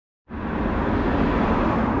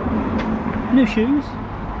New shoes.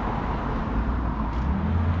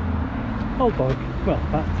 Old bike, well,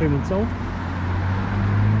 about 3 months old.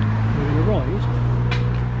 We're going to ride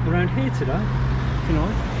around here today,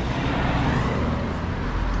 tonight.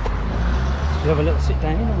 So we have a little sit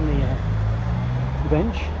down on the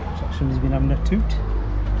bench. Looks like somebody's been having a toot.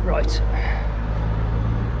 Right.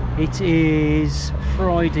 It is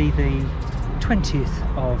Friday the 20th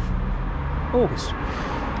of August.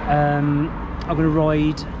 I'm going to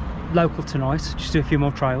ride local tonight, just do a few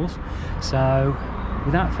more trails. So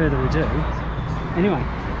without further ado, anyway,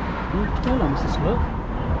 hold on, Mr. Slug.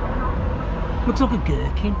 Looks like a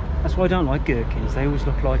gherkin. That's why I don't like gherkins. They always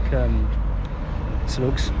look like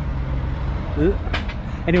slugs.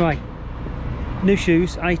 Anyway, new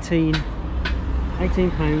shoes, £18,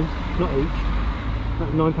 not each,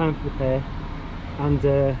 £9 for the pair, and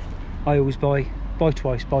I always buy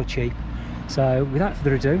twice, buy cheap. So without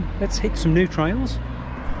further ado, let's hit some new trails.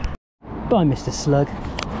 Bye, Mr. Slug.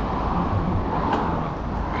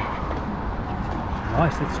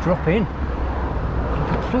 Nice, let's drop in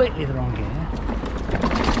completely the wrong gear.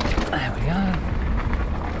 There we go.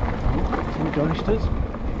 See what Johnny does.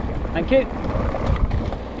 Thank you.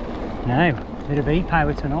 Now, a bit of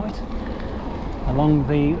e-power tonight along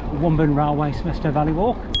the Womburn Railway Smithstow Valley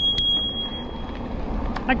Walk.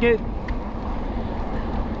 Thank you.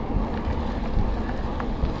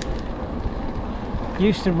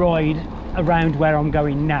 Used to ride around where I'm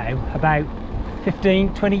going now about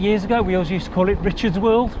 15-20 years ago. We always used to call it Richard's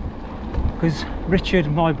World because Richard,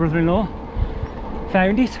 my brother-in-law,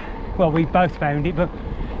 found it. Well, we both found it, but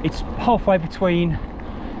it's halfway between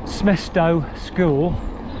Smithstow School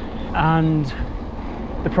and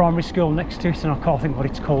the primary school next to it, and I can't think what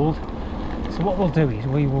it's called. So what we'll do is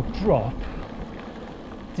we will drop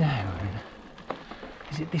down.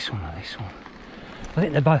 Is it this one or this one? I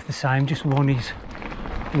think they're both the same, just one is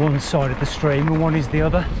one side of the stream and one is the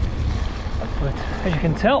other. But as you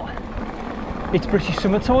can tell, it's British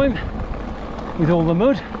summertime with all the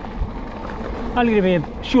mud. Only going to be a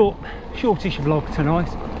shortish vlog tonight.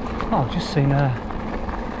 Oh, I've just seen a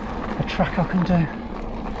track I can do.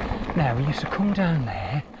 Now, we used to come down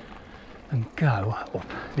there and go up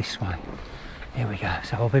this way. Here we go.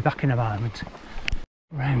 So I'll be back in a moment.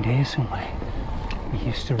 Around here somewhere we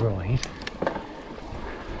used to ride,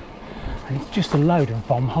 and it's just a load of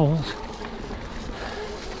bomb holes.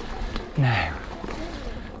 Now,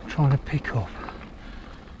 I'm trying to pick up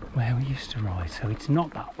where we used to ride, so it's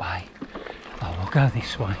not that way. Oh, we'll go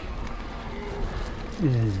this way.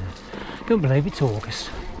 Can't believe it's August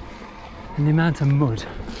and the amount of mud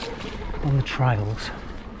on the trails.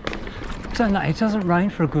 Saying that, it doesn't rain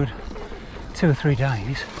for a good 2 or 3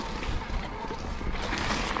 days.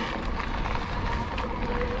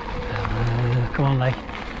 Come on, Lee,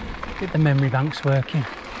 get the memory banks working.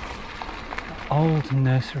 Old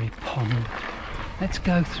nursery pond. Let's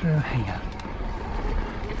go through here.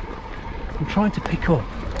 I'm trying to pick up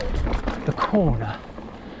the corner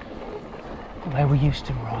where we used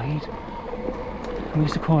to ride. We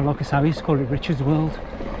used to call it, like I say, we used to call it Richard's World.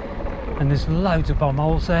 And there's loads of bomb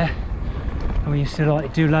holes there. And we used to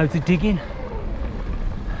like do loads of digging.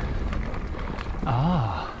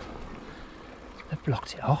 Ah, they've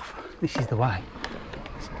blocked it off. This is the way.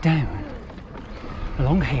 It's down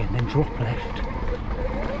along here and then drop left.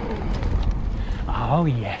 Oh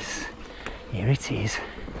yes, here it is.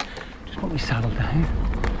 Just put my saddle down.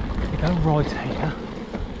 We go right here.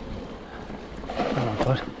 Oh my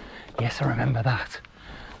god, yes, I remember that.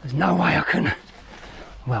 There's no way I can,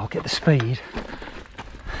 well, get the speed.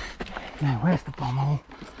 Now, where's the bomb hole?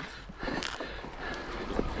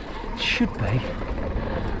 It should be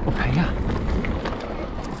up here.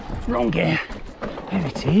 Wrong gear. Here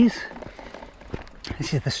it is.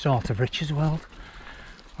 This is the start of Richard's World,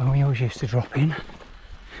 where we always used to drop in.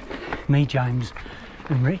 Me, James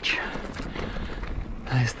and Rich.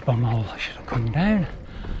 There's the bomb hole I should have come down.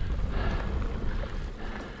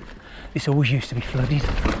 This always used to be flooded.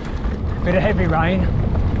 A bit of heavy rain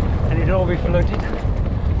and it'd all be flooded.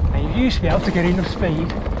 And you used to be able to get enough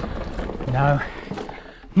speed. No,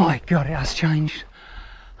 my god, it has changed.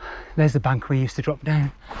 There's the bank we used to drop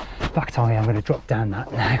down. In fact, I am going to drop down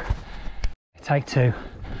that now. Take two.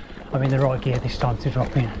 I'm in the right gear this time to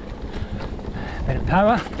drop in. Bit of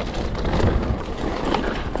power.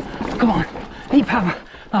 Come on, need power.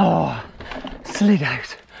 Oh, slid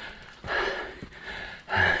out.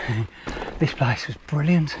 This place was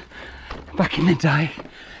brilliant. Back in the day,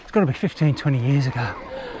 it's got to be 15-20 years ago.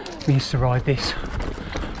 We used to ride this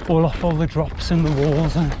all off all the drops and the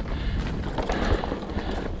walls and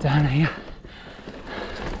down here.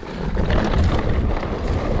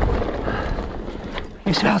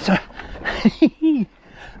 Used to be able to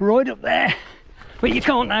right up there, but you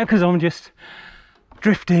can't now because I'm just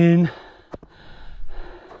drifting.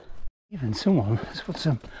 Even someone has put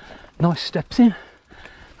some nice steps in,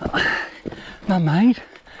 man-made.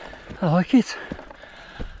 I like it.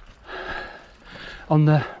 On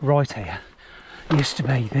the right here used to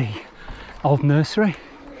be the old nursery.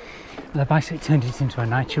 They basically turned it into a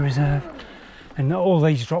nature reserve, and all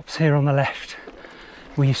these drops here on the left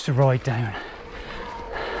we used to ride down,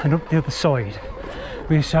 and up the other side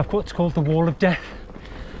we used to have what's called the Wall of Death.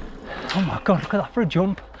 Oh my god, look at that for a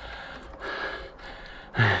jump.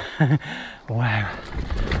 Wow,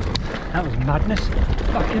 that was madness.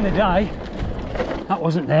 Back in the day that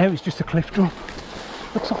wasn't there, it was just a cliff drop.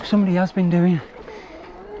 Looks like somebody has been doing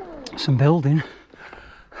some building.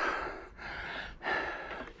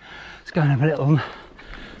 Let's go and have a little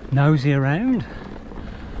nosy around.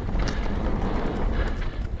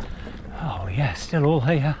 Oh yeah, still all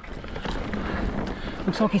here.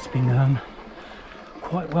 Looks like it's been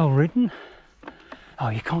quite well ridden. Oh,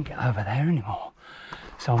 you can't get over there anymore.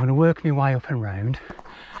 So I'm going to work my way up and round,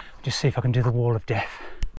 just see if I can do the Wall of Death.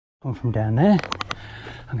 Come from down there,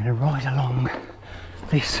 I'm going to ride along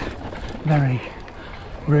this very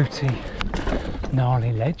rooty,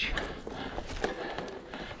 gnarly ledge.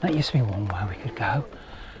 That used to be one way we could go.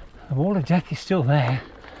 The Wall of Death is still there,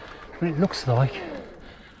 but it looks like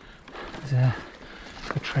there's a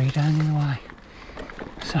tree down in the way.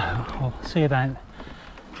 So I'll see about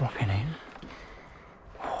dropping in.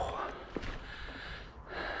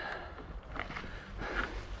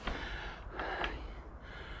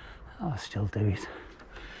 I'll still do it.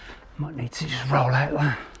 Might need to just roll out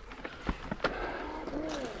there.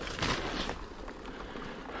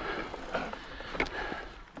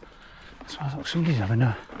 Smells like somebody's having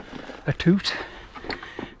a toot.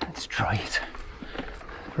 Let's try it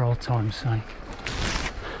for old time's sake.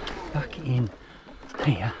 Back in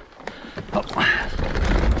here. Oh.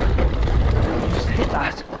 Just hit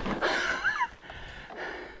that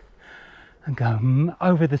and go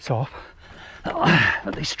over the top.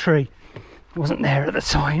 But this tree wasn't there at the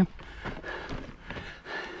time,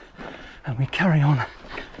 and we carry on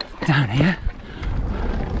down here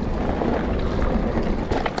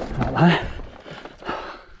like that.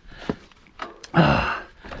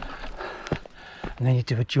 And then you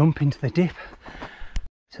do a jump into the dip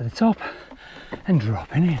to the top and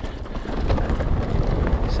dropping in.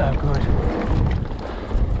 So good.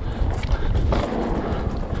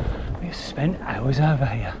 We have spent hours over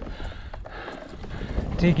here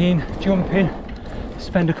digging, jumping,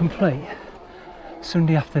 spend a complete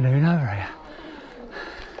Sunday afternoon over here.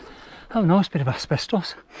 Oh, nice bit of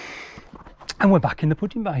asbestos. And we're back in the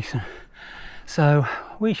pudding basin. So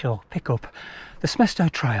we shall pick up the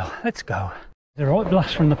Smesto Trail. Let's go. The right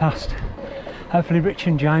blast from the past. Hopefully Rich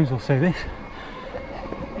and James will see this.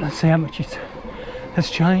 Let's see how much it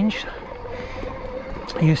has changed.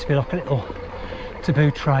 It used to be like a little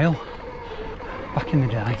taboo trail back in the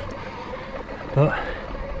day, but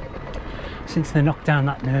since they knocked down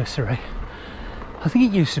that nursery, I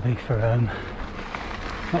think it used to be for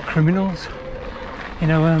not criminals, you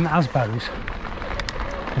know, ASBOs,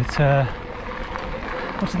 but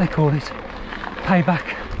what do they call it?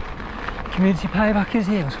 Payback, community payback, is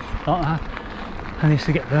it, or something like that. And I used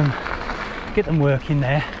to get them working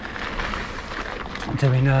there,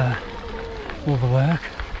 doing all the work.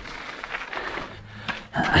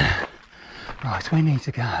 Right, we need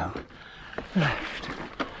to go left.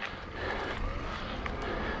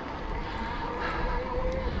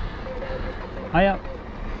 Hiya.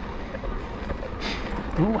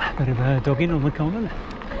 Oh, bit of a dogging on the common.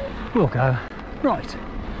 We'll go right. See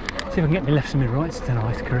if I can get my lefts and my rights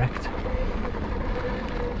tonight correct.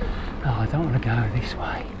 No, I don't want to go this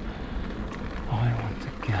way. I want to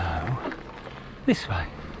go this way.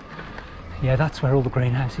 Yeah, that's where all the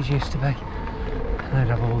greenhouses used to be. And they'd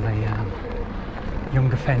have all the young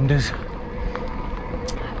offenders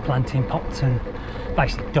planting pots and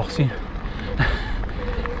basically dossing.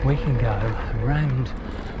 We can go around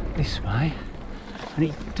this way, and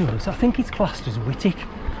it does, I think it's classed as Whittick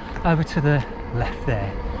over to the left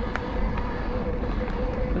there,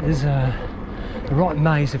 but there's a right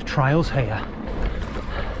maze of trails here.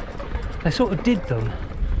 They sort of did them,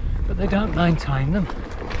 but they don't maintain them.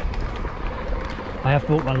 I have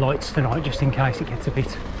brought my lights tonight just in case it gets a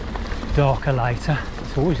bit darker later.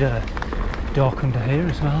 It's always dark under here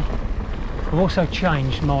as well. I've also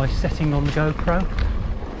changed my setting on the GoPro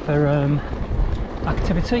for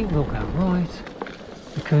activity. We'll go right,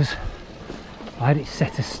 because I had it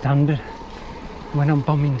set as standard. When I'm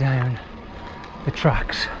bombing down the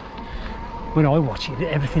tracks, when I watch it,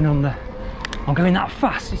 everything on the I'm going that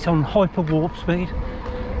fast. It's on hyper warp speed.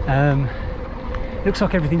 Looks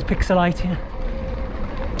like everything's pixelating,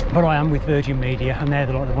 but I am with Virgin Media, and they're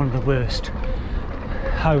like one of the worst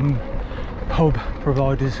home pub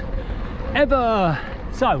providers ever.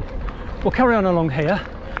 So we'll carry on along here.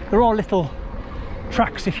 There are little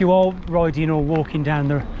tracks if you are riding or walking down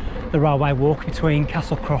the railway walk between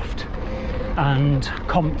Castlecroft and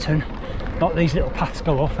Compton. Like these little paths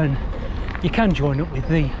go off, and you can join up with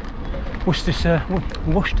the Worcestershire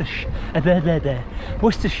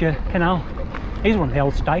Canal. Here's one of the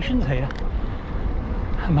old stations here.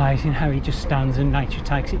 Amazing how he just stands and nature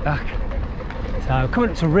takes it back. So coming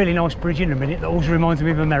up to a really nice bridge in a minute that always reminds me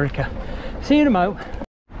of America. See you in a mo.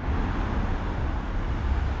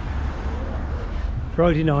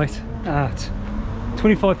 Friday night at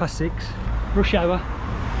 6:25, rush hour.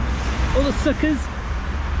 All the suckers.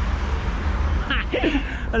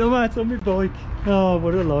 And I'm out on my bike. Oh,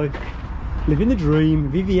 what a life. Living the dream.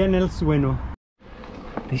 Vivienne el sueño.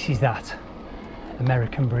 This is that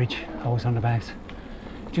American bridge I was on about.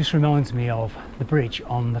 Just reminds me of the bridge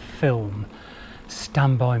on the film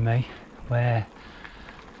Stand By Me, where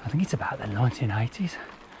I think it's about the 1980s.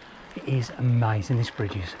 It is amazing, this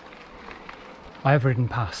bridge is. I have ridden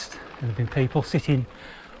past and there have been people sitting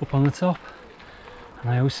up on the top, and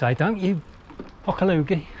I always say, don't you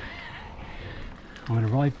hockaloogie. I'm going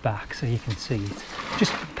to ride back so you can see it.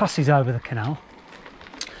 Just passes over the canal.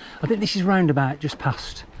 I think this is roundabout just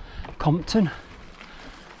past Compton,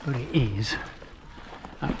 but it is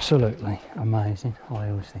absolutely amazing. I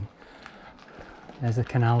always think there's the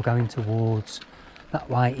canal going towards, that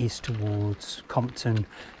way is towards Compton,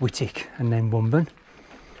 Whittick and then Womburn,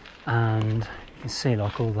 and you can see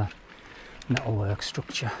like all the metalwork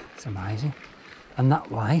structure. It's amazing. And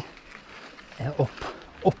that way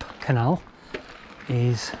up canal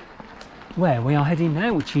is where we are heading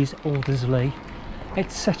now, which is Aldersley,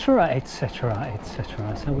 etc, etc,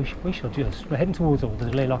 etc. So we shall just, we're heading towards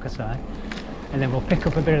Aldersley, like I say, and then we'll pick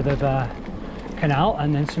up a bit of the canal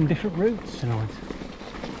and then some different routes tonight.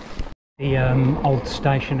 The old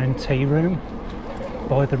station and tea room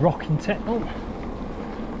by the Rock in Tetnall.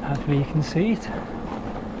 Hopefully you can see it.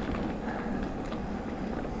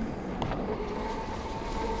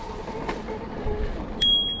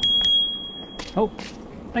 Oh,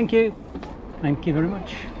 thank you very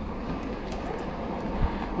much.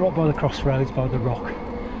 Right by the crossroads, by the Rock,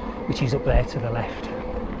 which is up there to the left.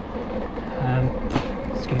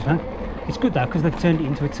 Excuse me. It's good though, because they've turned it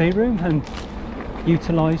into a tea room and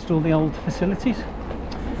utilised all the old facilities.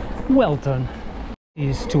 Well done. It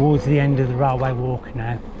is towards the end of the railway walk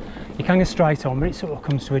now. You can go straight on, but it sort of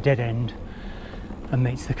comes to a dead end and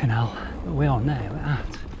meets the canal. But we are now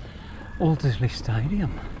at Aldersley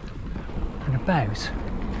Stadium. And about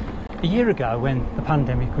a year ago, when the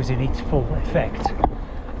pandemic was in its full effect,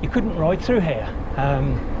 you couldn't ride through here,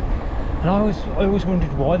 and I always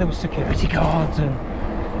wondered why. There was security guards and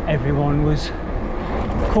everyone was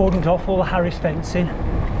cordoned off, all the Harris fencing,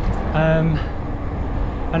 and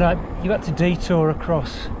you had to detour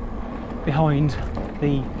across behind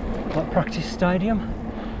the practice stadium.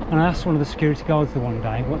 And I asked one of the security guards the one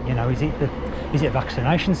day, what, you know, is it a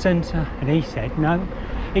vaccination centre? And he said no,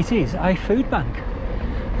 it is a food bank.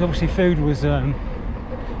 Because obviously food was,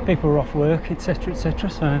 people were off work, etc, etc,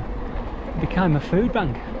 so it became a food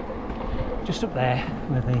bank. Just up there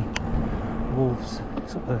where the Wolves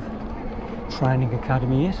sort of training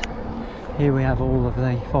academy is. Here we have all of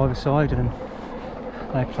the five-a-side, and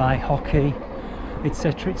they play hockey,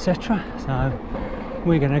 etc, etc. So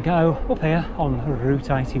we're going to go up here on Route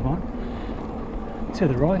 81 to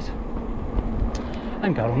the right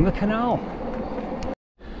and go along the canal.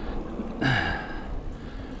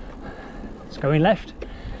 It's going left.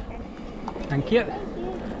 Thank you.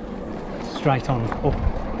 Straight on up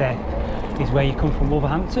there is where you come from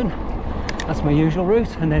Wolverhampton. That's my usual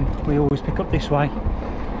route, and then we always pick up this way,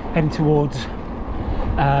 heading towards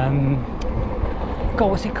God,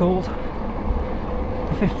 what's it called?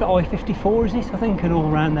 I-54, isn't it? I think, and all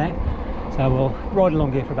around there. So we'll ride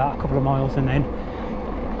along here for about a couple of miles, and then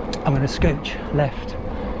I'm going to scooch left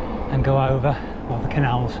and go over the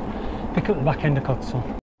canals, pick up the back end of Codsall.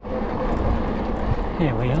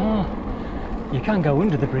 Here we are. You can go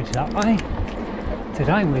under the bridge that way.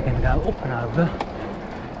 Today we're going to go up and over.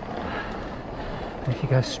 And if you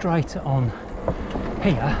go straight on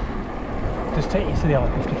here, just take you to the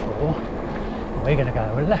I-54. We're going to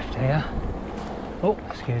go left here. Oh,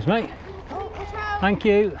 excuse me. Thank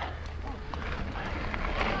you.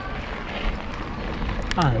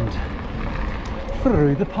 And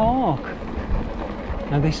through the park.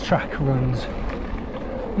 Now this track runs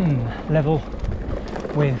level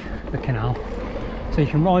with the canal. So you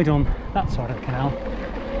can ride on that side of the canal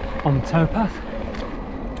on the towpath,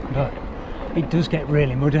 but it does get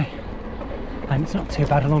really muddy, and it's not too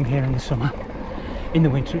bad along here in the summer. In the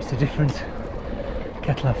winter it's a different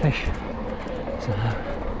kettle of fish. So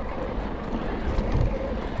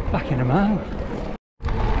back in a mo.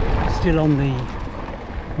 Still on the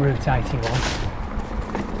Route 81.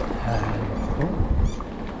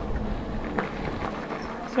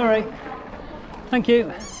 Sorry, thank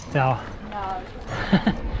you. No.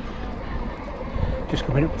 Just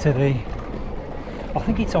coming up to the, I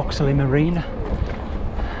think it's Oxley Marina.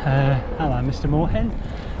 Hello Mr. Moorhen,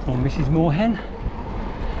 or Mrs. Moorhen.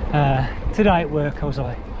 Today at work I was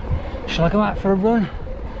like, shall I go out for a run?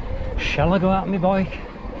 Shall I go out on my bike?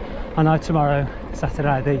 I know tomorrow,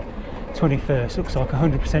 Saturday the 21st, looks like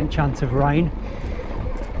 100% chance of rain.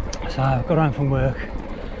 So I got home from work.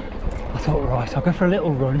 I thought, right, I'll go for a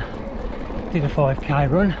little run. Did a 5k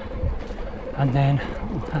run, and then,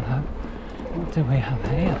 oh, hello, what do we have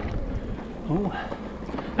here? Oh,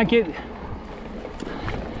 thank you.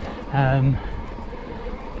 And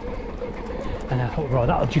I thought, right,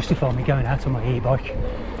 that'll justify me going out on my e-bike,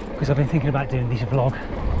 because I've been thinking about doing this vlog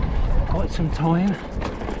for quite some time,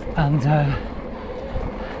 and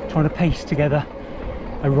trying to piece together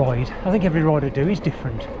a ride. I think every ride I do is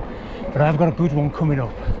different, but I've got a good one coming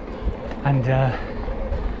up, and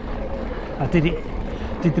I did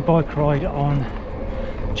the bike ride on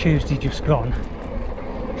Tuesday just gone,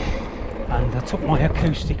 and I took my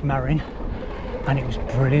acoustic Marin, and it was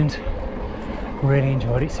brilliant. Really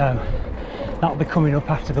enjoyed it. So that'll be coming up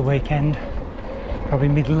after the weekend, probably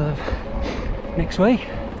middle of next week.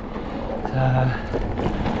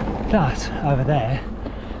 That over there,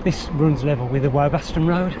 this runs level with the Wobaston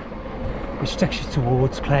Road, which takes you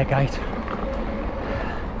towards Claregate,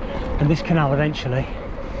 and this canal eventually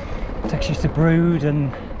takes you to Brood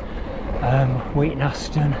and Wheaton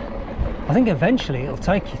Aston. I think eventually it'll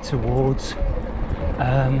take you towards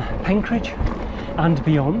Penkridge and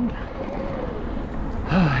beyond.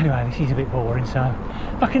 Anyway, this is a bit boring, so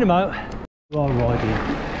back in a mo. You are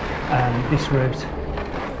riding this route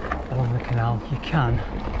along the canal. You can,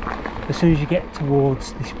 as soon as you get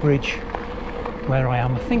towards this bridge where I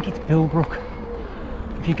am, I think it's Billbrook,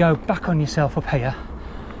 if you go back on yourself up here,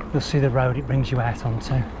 you'll see the road it brings you out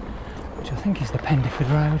onto, which I think is the Pendiford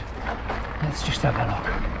Road. Let's just have a look.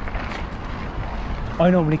 I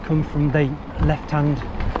normally come from the left-hand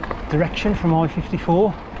direction from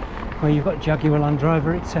I-54, where you've got Jaguar, Land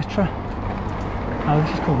Rover, etc. Oh,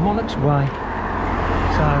 this is called Monarch's Way.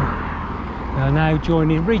 So we are now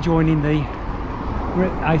rejoining the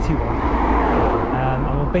Route 81,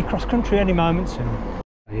 and we'll be cross country any moment soon.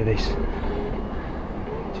 Look at this.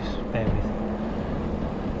 Just bear with.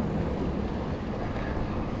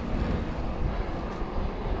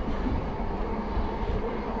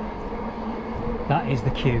 That is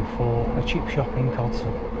the queue for a chip shop in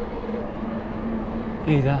Codsall.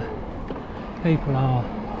 Either people are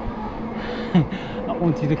not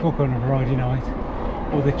wanting to cook on a Friday night,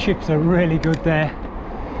 or the chips are really good there.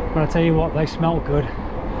 But I tell you what, they smell good.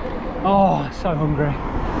 Oh, so hungry.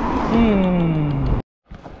 I'm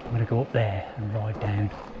going to go up there and ride down,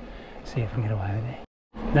 see if I can get away with it.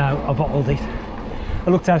 No, I bottled it. I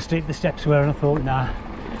looked how steep the steps were and I thought, nah.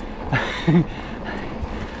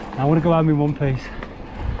 I want to go home in one piece.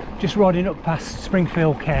 Just riding up past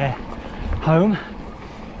Springfield Care home.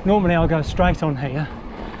 Normally I'll go straight on here,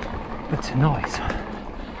 but tonight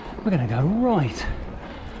we're going to go right.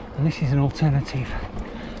 And this is an alternative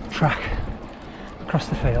track across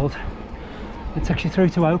the field. It takes you through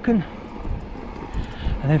to Oaken,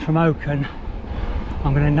 and then from Oaken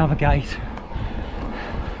I'm going to navigate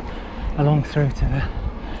along through to the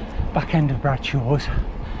back end of Bradshaw's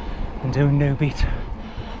and do a new bit.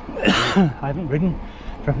 I haven't ridden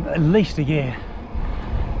for at least a year.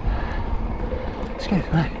 Excuse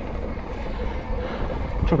me.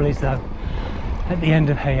 Trouble is though, at the end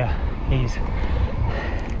of here is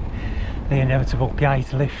the inevitable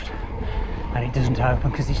gate lift, and it doesn't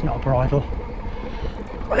open because it's not a bridle.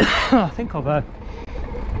 I think I've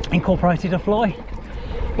incorporated a fly.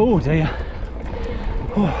 Oh dear.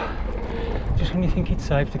 Oh, just when you think it's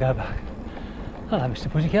safe to go back. Hello Mr.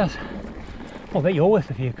 Pussycat. I bet you're worth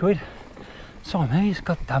a few quid. Siamese,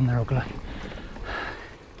 god damn they're ugly.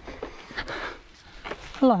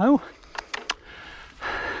 Hello.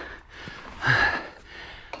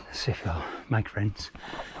 Let's see if I'll make friends.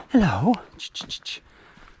 Hello.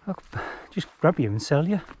 I'll just grab you and sell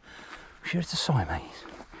you. I'm sure it's a Siamese.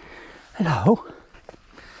 Hello.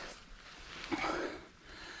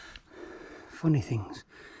 Funny things.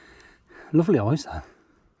 Lovely eyes though.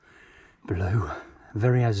 Blue.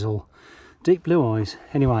 very azul, deep blue eyes.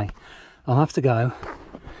 Anyway, I'll have to go.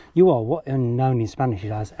 You are what are known in Spanish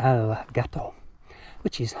as el gato,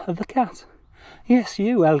 which is the cat. Yes,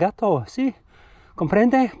 you, el gato, si?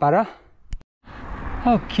 Comprende, para?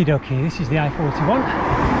 Okie dokie, this is the A41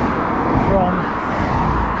 from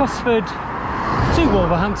Cosford to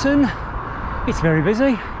Wolverhampton. It's very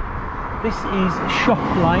busy. This is Shop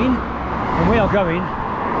Lane, and we are going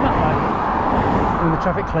that way when the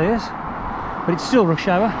traffic clears, but it's still rush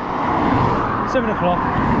hour. 7 o'clock.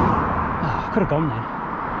 Oh, I could have gone then.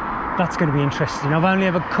 That's going to be interesting. I've only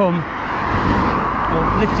ever come,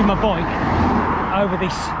 or lifted my bike over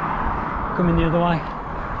this, coming the other way.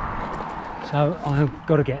 So I've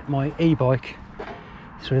got to get my e-bike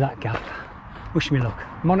through that gap. Wish me luck.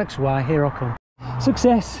 Monarch's Way, here I come.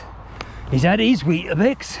 Success is at his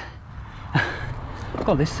weetabix.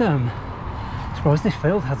 God, this surprised this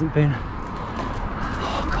field hasn't been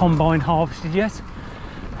combine harvested yet.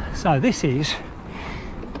 So this is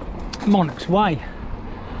Monarch's Way.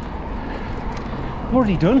 I've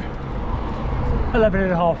already done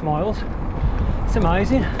 11.5 miles. It's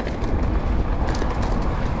amazing.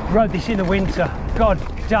 Rode this in the winter. God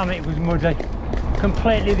damn it, it was muddy.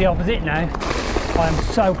 Completely the opposite now. I am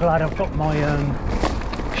so glad I've got my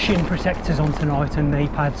shin protectors on tonight and knee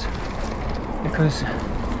pads, because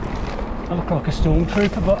I look like a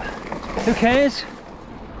stormtrooper, but who cares?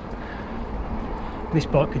 This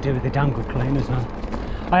bike could do with a damn good clean as well.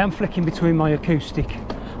 I am flicking between my acoustic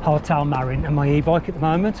hardtail Marin and my e-bike at the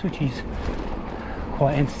moment, which is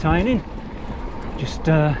quite entertaining. Just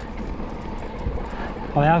I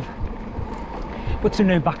have put some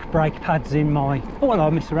new back brake pads in my, oh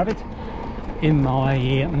hello Mr. Rabbit, in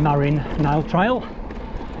my Marin nail trail,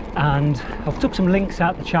 and I've took some links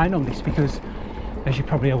out the chain on this because, as you're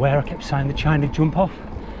probably aware, I kept saying the chain would jump off.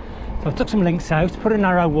 So I've took some links out, put a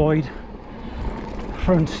narrow wide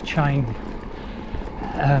front chain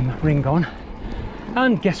ring on,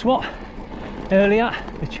 and guess what? Earlier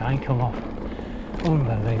the chain come off.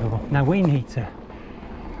 Unbelievable. Now we need to,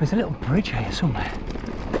 there's a little bridge here somewhere,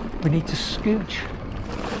 we need to scooch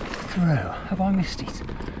through. Have I missed it?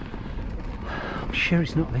 I'm sure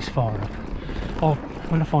it's not this far up. Oh,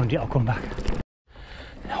 when I find it I'll come back.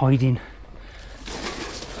 Hiding.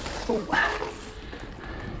 Oh.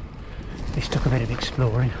 This took a bit of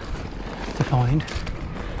exploring to find. I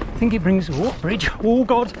think it brings, what bridge? Oh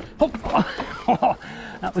god! Oh.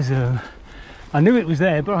 That was I knew it was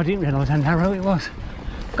there, but I didn't realise how narrow it was.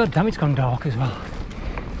 God damn, it's gone dark as well.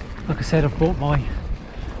 Like I said, I've bought my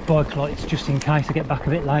bike lights just in case I get back a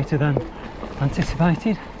bit later than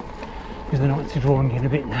anticipated, because the nights are drawing in a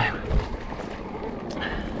bit now.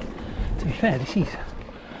 To be fair, this is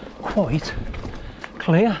quite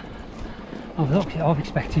clear. I've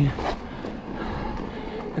expected,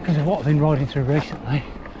 because of what I've been riding through recently,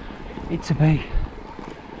 it to be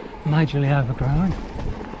majorly overgrown.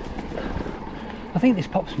 I think this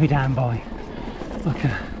pops me down by like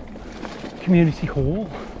a community hall,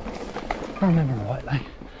 if I remember rightly,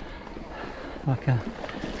 like a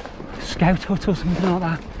scout hut or something like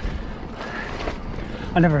that.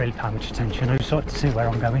 I never really pay much attention, I just like to see where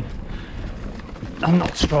I'm going. I'm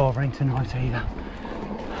not Stravering tonight either.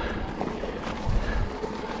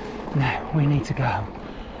 Now we need to go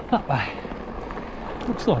that way.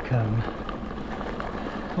 Looks like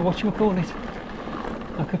what you call it,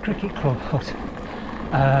 like a cricket club hut.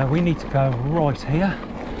 We need to go right here.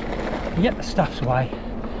 Yep, the staff's way.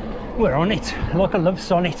 We're on it, like a love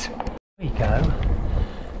sonnet. We go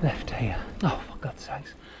left here. Oh, for God's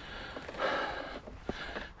sakes.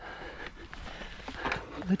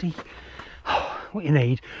 Bloody. Oh, what you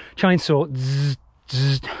need, chainsaw. Zzz,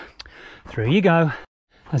 zzz. Through you go.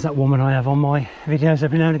 There's that woman I have on my videos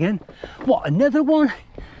every now and again. What, another one?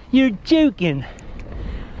 You're joking.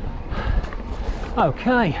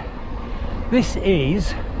 Okay, this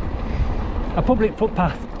is a public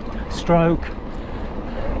footpath stroke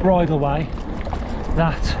bridleway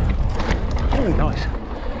that, oh nice,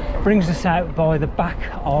 brings us out by the back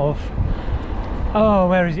of, oh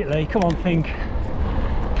where is it Lee? Come on, think.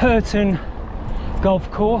 Purton Golf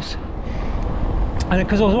Course. And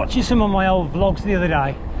because I was watching some of my old vlogs the other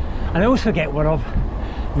day, and I always forget what I've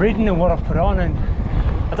ridden and what I've put on, and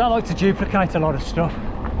I don't like to duplicate a lot of stuff,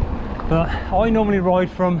 but I normally ride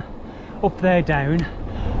from up there down,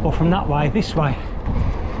 or from that way this way,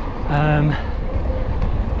 and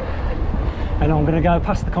I'm going to go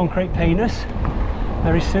past the concrete penis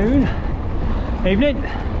very soon. Evening.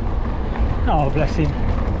 Oh bless him.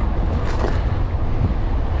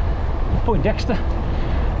 Poindexter.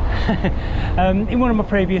 In one of my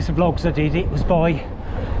previous vlogs I did, it was by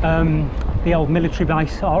the old military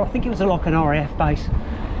base, or I think it was like an RAF base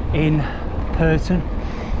in Purton,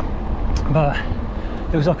 but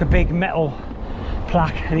there was like a big metal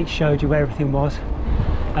plaque and it showed you where everything was.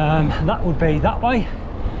 That would be that way,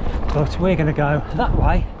 but we're going to go that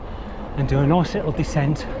way and do a nice little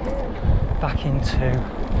descent back into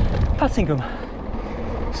Pattingham.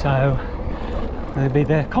 So there'll be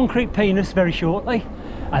the concrete penis very shortly,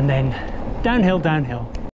 and then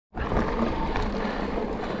downhill.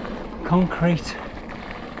 Concrete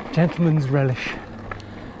gentleman's relish,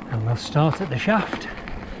 and we'll start at the shaft.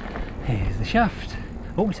 Here's the shaft.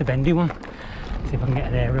 Oh, it's a bendy one. See if I can get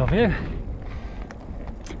an aerial view.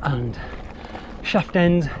 And shaft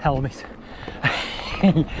ends, helmet.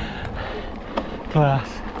 Class.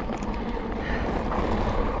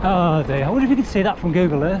 Oh dear, I wonder if you can see that from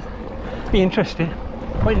Google Earth. Be interesting.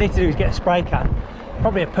 What you need to do is get a spray can.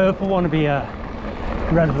 Probably a purple one would be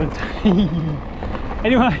relevant.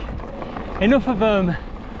 Anyway, enough of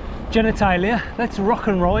genitalia. Let's rock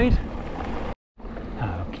and ride.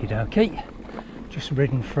 Okie dokie. Just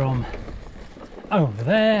ridden from over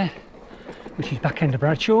there, which is back end of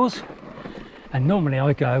Bradshaw's, and normally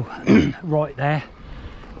I go right there,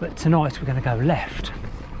 but tonight we're going to go left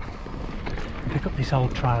and pick up this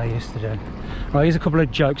old trail I used to do. Right, here's a couple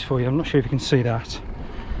of jokes for you. I'm not sure if you can see that.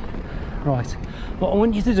 Right, what I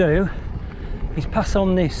want you to do is pass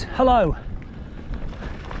on this. Hello.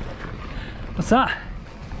 What's that?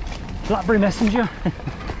 Blackberry Messenger.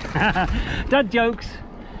 Dad jokes.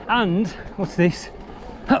 And what's this?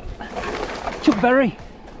 Chuckberry.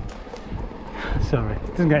 Sorry,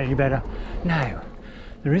 it doesn't get any better. Now,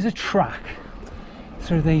 there is a track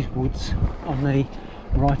through these woods on the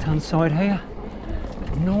right hand side here,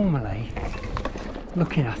 but normally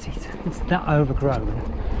looking at it, it's that overgrown.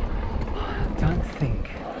 I don't think.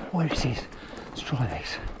 Where it is? Let's try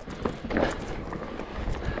this.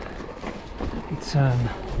 It's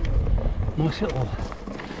nice little.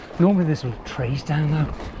 Normally there's little trees down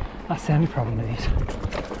though. That's the only problem with it.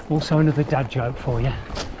 Also another dad joke for you.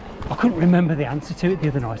 I couldn't remember the answer to it the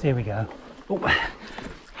other night. Here we go.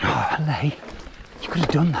 Oh, Lee, you could have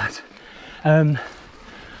done that.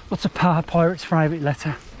 What's a pirate's favourite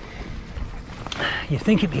letter? You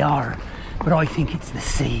think it'd be R, but I think it's the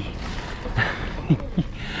C.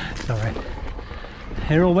 Sorry.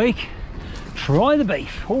 Here all week. Try the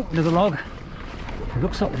beef. Oh, another log. It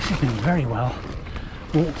looks like this has been very well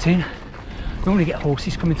walked in. Normally get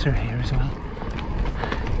horses coming through here as well.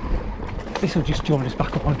 This will just join us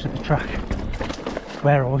back up onto the track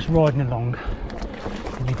where I was riding along.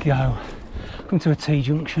 And you go, come to a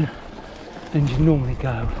T-junction, and you normally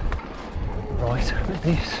go right at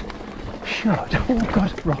this. Shut. Oh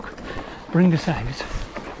God, rock. Bring us out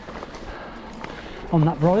on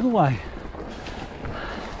that bridleway.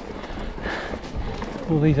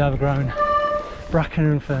 All these overgrown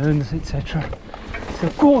bracken and ferns, etc. Still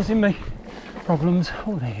causing me problems.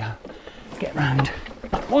 Oh, there you go. Get round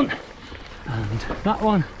that one and that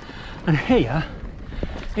one, and here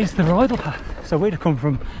is the bridle path. So we'd have come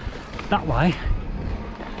from that way,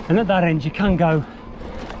 and at that end you can go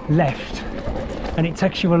left and it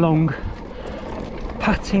takes you along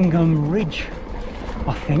Pattingham Ridge,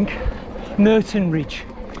 I think. Nerton Ridge,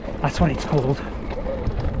 that's what it's called.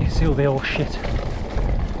 You can see all the old shit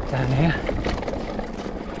down here.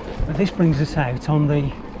 But this brings us out on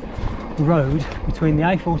the road between the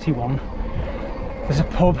A41. There's a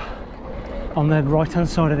pub on the right hand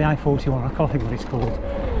side of the A41, I can't think what it's called,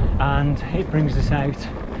 and it brings us out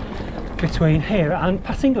between here and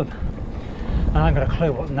Pattingham. And I haven't got a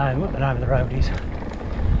clue what the name of the road is.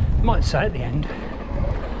 It might say at the end.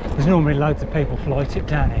 There's normally loads of people fly tip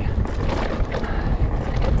down here.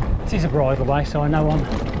 This is a bridleway, so I know I'm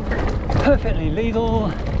perfectly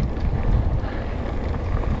legal.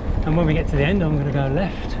 And when we get to the end, I'm going to go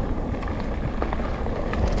left.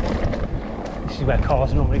 This is where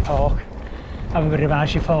cars normally park. Have a bit of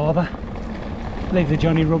Ask Your Father. Leave the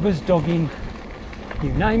Johnny Rubbers, dogging,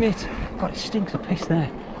 you name it. God, it stinks of piss there.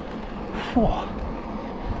 Whoa.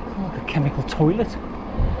 Like a chemical toilet.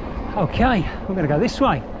 Okay, we're going to go this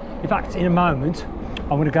way. In fact, in a moment,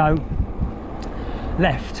 I'm going to go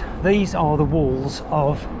left. These are the walls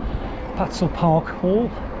of Patsell Park Hall.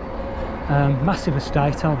 Massive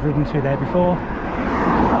estate. I've ridden through there before.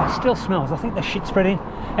 Oh, it still smells. I think there's shit spreading.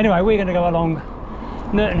 Anyway, we're going to go along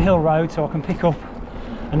Nerton Hill Road so I can pick up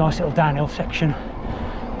a nice little downhill section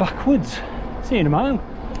backwards. See you in a moment.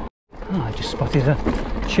 Oh, I just spotted a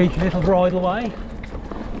cheeky little bridleway.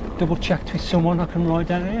 Double checked with someone I can ride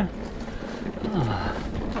down here.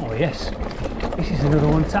 Oh yes, this is another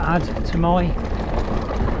one to add to my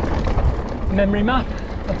memory map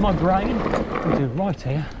of my brain. We'll do right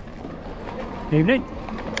here. Evening.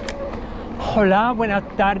 Hola, buenas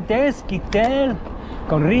tardes, ¿qué tal?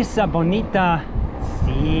 Con risa bonita.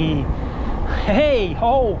 Sí. Hey,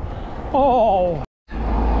 oh, oh.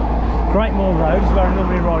 Great Moor Road is where I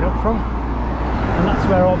normally ride up from, and that's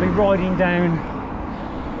where I'll be riding down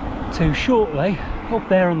to shortly. Up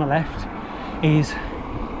there on the left is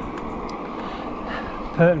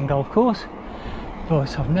Purton Golf Course,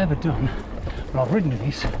 but I've never done, well, I've ridden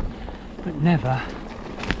this, but never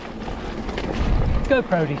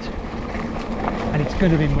GoPro'd it, and it's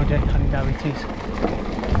going to be muddy, I know it is,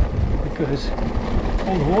 because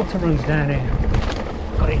all the water runs down here.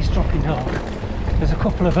 God, it's dropping dark. There's a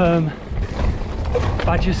couple of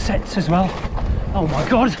badger sets as well. Oh my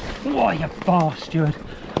God, why, you bastard.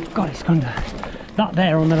 God, it's under. That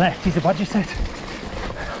there on the left is a badger set.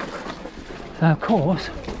 So of course,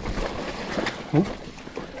 oh,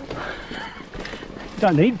 you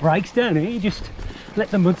don't need brakes down here, you just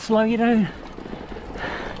let the mud slow you down.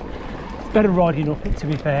 It's better riding up it, to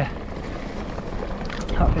be fair.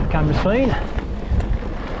 Hopefully the camera's clean.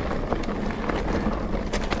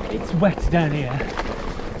 It's wet down here.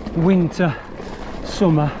 Winter,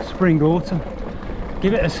 summer, spring, autumn.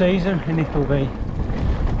 Give it a season and it'll be.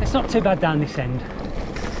 It's not too bad down this end.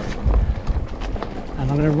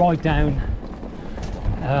 And I'm going to ride down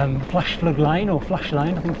Flash Flood Lane, or Flash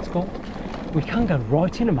Lane I think it's called. We can go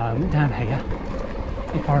right in a moment down here,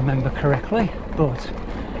 if I remember correctly, but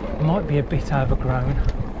it might be a bit overgrown.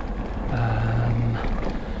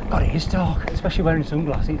 God, it is dark, especially wearing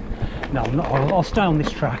sunglasses. No, I'm not. I'll stay on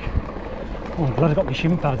this track. Oh, I'm glad I got my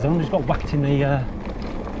shin pads on. I just got whacked in the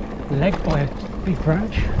leg by a big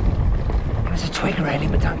branch. It was a twig really,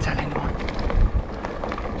 but don't tell anyone.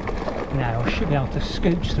 Now I should be able to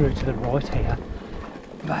scooch through to the right here,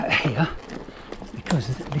 about here, because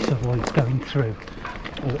this avoids going through,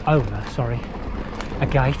 or over, sorry, a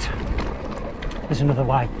gate. There's another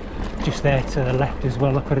way just there to the left as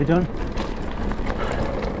well I could have done.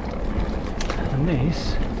 And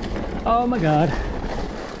this, oh my God,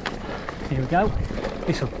 here we go.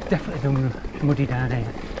 This will definitely be muddy down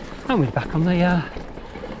here. And we're back on the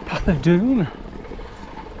Path of Doom.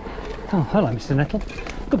 Oh, hello Mr. Nettle.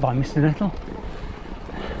 Goodbye Mr. Nettle.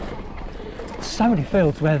 So many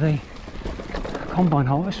fields where the combine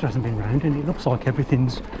harvester hasn't been round, and it looks like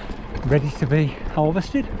everything's ready to be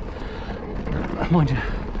harvested. Mind you,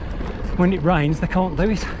 when it rains they can't do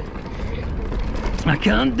it. I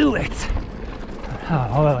can't do it.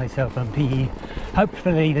 Oh, well, it's LMP.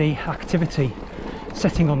 Hopefully the activity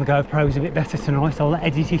setting on the GoPro is a bit better tonight. I'll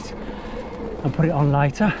edit it and put it on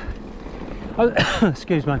later. Oh,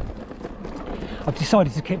 excuse me. I've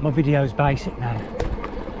decided to keep my videos basic now.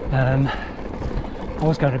 I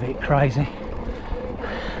was going a bit crazy.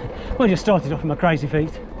 Well, I just started off with my crazy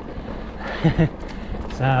feet.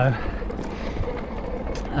 So,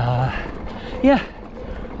 yeah,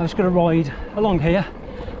 I was going to ride along here.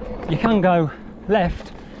 You can go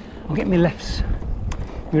left. I'll get my lefts.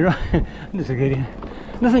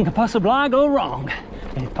 Nothing could possibly go wrong,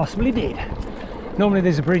 and it possibly did. Normally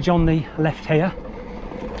there's a bridge on the left here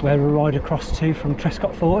where we ride across to from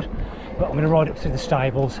Trescott Ford, but I'm going to ride up through the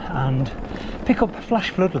stables and pick up Flash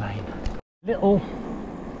Flood Lane. Little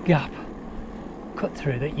gap cut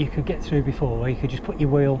through that you could get through before, where you could just put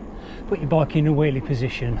your bike in a wheelie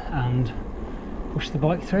position and push the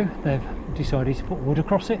bike through. They've decided to put wood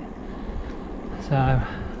across it, so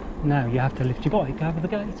now you have to lift your bike over the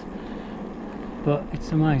gate. But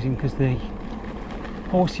it's amazing because the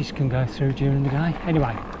horses can go through during the day.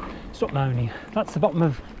 Anyway, stop moaning. That's the bottom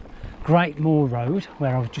of Great Moor Road,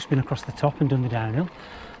 where I've just been across the top and done the downhill.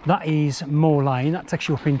 That is Moor Lane. That takes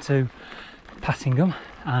you up into Pattingham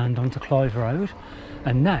and onto Clive Road.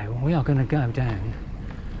 And now we are going to go down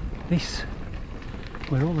this,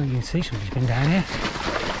 where all you can see somebody's been down here.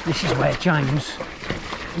 This is where James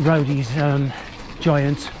rode his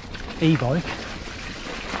giant e-bike.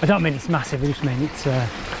 I don't mean it's massive, I just mean it's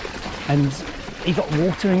and he got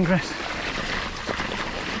water ingress.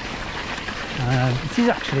 It is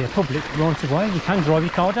actually a public right of way. You can drive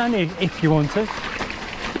your car down here if you want to.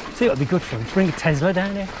 See, it'll be good fun to bring a Tesla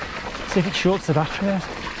down here, see if it shorts the battery out.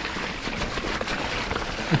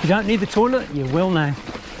 If you don't need the toilet, you will now.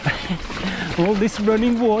 All this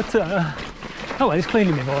running water. Oh well, it's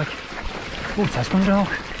cleaning my bike. Oh, it has gone dark.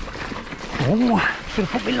 Oh, should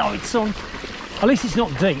have put my lights on. At least it's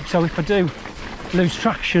not deep, so if I do lose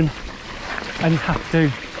traction and have to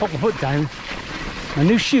put my foot down, my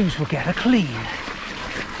new shoes will get a clean.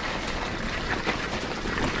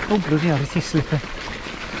 Oh bloody hell, it is slippery.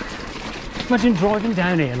 Imagine driving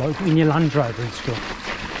down here like in your Land Rover and stuff.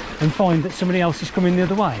 and find that somebody else is coming the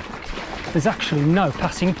other way. There's actually no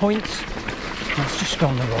passing points. Let's just go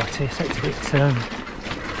on the right here, so it's a bit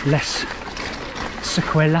less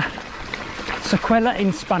sequela. Sequela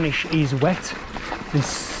in Spanish is wet, and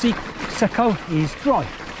seco is dry.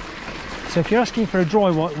 So if you're asking for a dry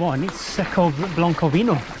white wine, it's seco blanco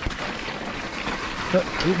vino. But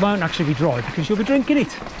it won't actually be dry because you'll be drinking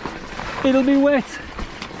it. It'll be wet.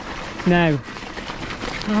 Now,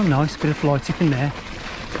 oh nice, bit of fly tipping there.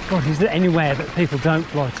 God, is there anywhere that people don't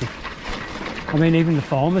fly tip? I mean, even the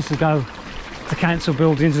farmers who go to council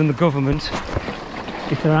buildings and the government,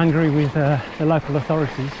 if they're angry with the local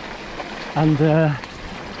authorities, and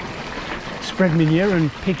spread manure and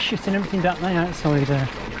pig shit and everything, don't they, outside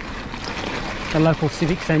the local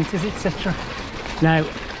civic centres, etc. Now,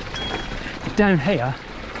 down here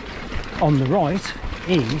on the right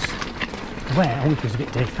is where, oh, it was a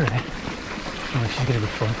bit deeper there. Oh, this is going to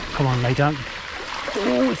be fun. Come on, lay down.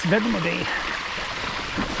 Oh, it's very muddy.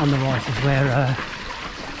 On the right is where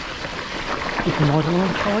you can ride along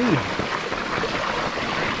the train.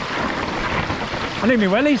 I need my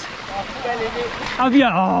wellies. Have you?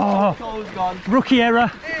 Oh, rookie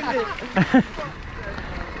error.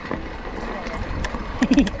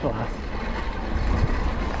 Class.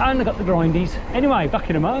 And I got the grindies. Anyway, back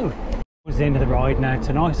in a mo. It was the end of the ride now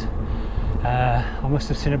tonight. I must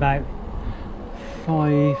have seen about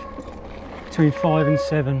between 5 and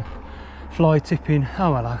 7 fly tipping,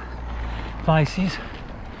 oh hello, places,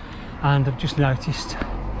 and I've just noticed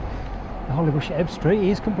the Hollybush at Ebb Street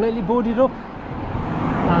is completely boarded up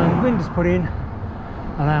and the wind has put in,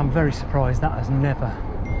 and I am very surprised that has never.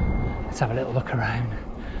 Let's have a little look around.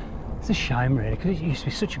 It's a shame really, because it used to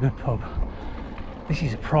be such a good pub. This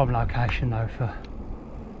is a prime location though for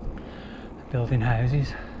building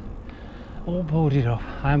houses. All boarded up.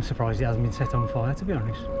 I am surprised it hasn't been set on fire, to be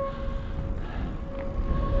honest.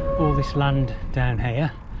 All this land down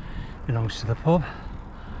here belongs to the pub.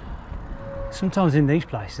 Sometimes in these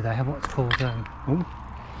places they have what's called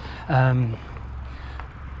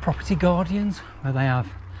property guardians, where they have,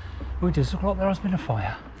 oh, it does look like there has been a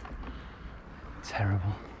fire.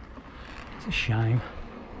 Terrible. It's a shame.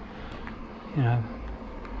 You know,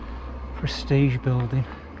 prestige building.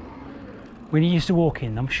 When you used to walk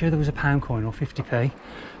in, I'm sure there was a pound coin or 50p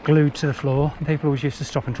glued to the floor, and people always used to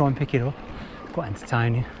stop and try and pick it up. Quite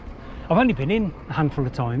entertaining. I've only been in a handful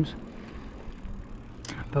of times,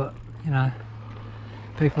 but you know,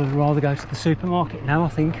 people would rather go to the supermarket now, I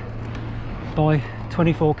think, buy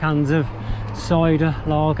 24 cans of cider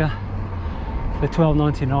lager for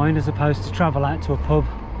 £12.99 as opposed to travel out to a pub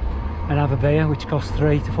and have a beer, which costs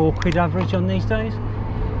 £3 to £4 average on these days.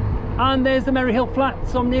 And there's the Merry Hill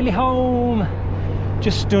Flats. I'm nearly home.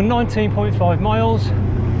 Just done 19.5 miles.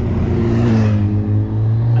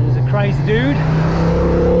 And there's a crazy dude.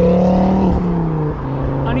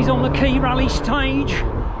 And he's on the Key Rally stage.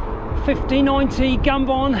 5090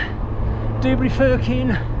 Gambon, Dewberry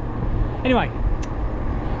Firkin. Anyway,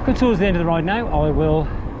 come towards the end of the ride now. I will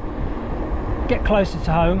get closer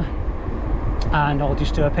to home and I'll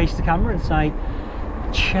just do a piece to camera and say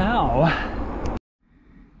ciao.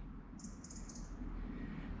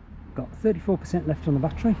 Got 34% left on the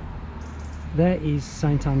battery. There is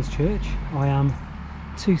St Anne's Church. I am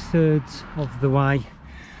 2/3 of the way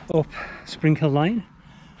up Sprinkle Lane.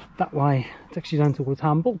 That way takes you down towards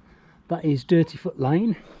Hamble. That is Dirty Foot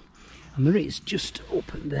Lane, and there is just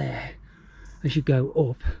up there, as you go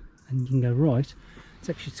up and you can go right, it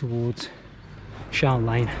takes you towards Shall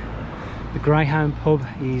Lane. The Greyhound pub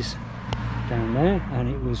is down there, and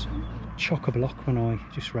it was chock-a-block when I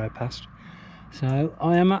just rode past. So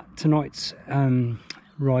I am at tonight's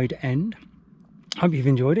ride end. Hope you've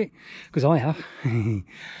enjoyed it, because I have.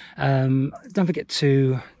 Don't forget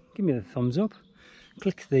to give me the thumbs up,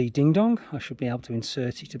 click the ding dong. I should be able to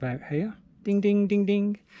insert it about here. Ding ding ding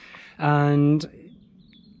ding. And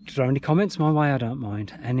throw any comments my way, I don't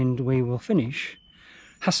mind. And we will finish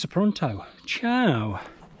hasta pronto. Ciao.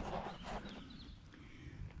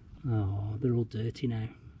 Oh, they're all dirty now.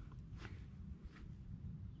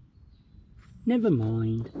 Never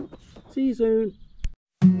mind. See you soon.